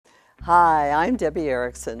Hi, I'm Debby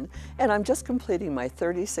Errickson, and I'm just completing my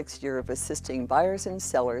 36th year of assisting buyers and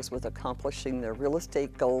sellers with accomplishing their real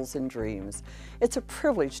estate goals and dreams. It's a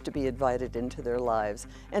privilege to be invited into their lives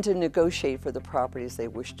and to negotiate for the properties they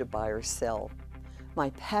wish to buy or sell. My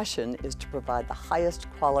passion is to provide the highest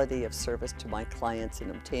quality of service to my clients in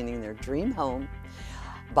obtaining their dream home,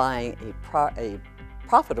 buying a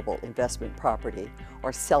profitable investment property,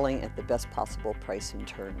 or selling at the best possible price and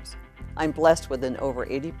terms. I'm blessed with an over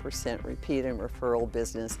 80% repeat and referral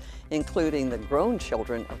business, including the grown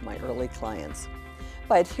children of my early clients.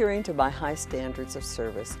 By adhering to my high standards of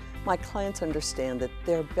service, my clients understand that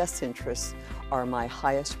their best interests are my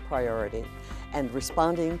highest priority, and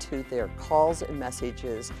responding to their calls and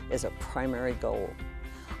messages is a primary goal.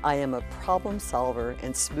 I am a problem solver,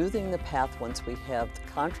 and smoothing the path once we have the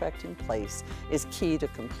contract in place is key to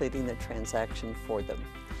completing the transaction for them.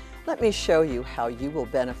 Let me show you how you will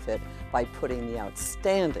benefit by putting the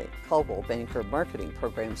outstanding Coldwell Banker marketing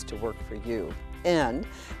programs to work for you. And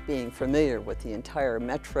being familiar with the entire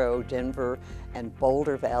Metro, Denver, and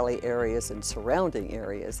Boulder Valley areas and surrounding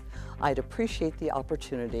areas, I'd appreciate the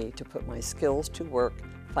opportunity to put my skills to work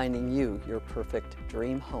finding you your perfect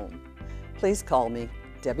dream home. Please call me,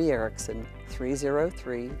 Debby Errickson,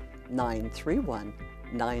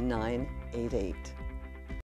 303-931-9988.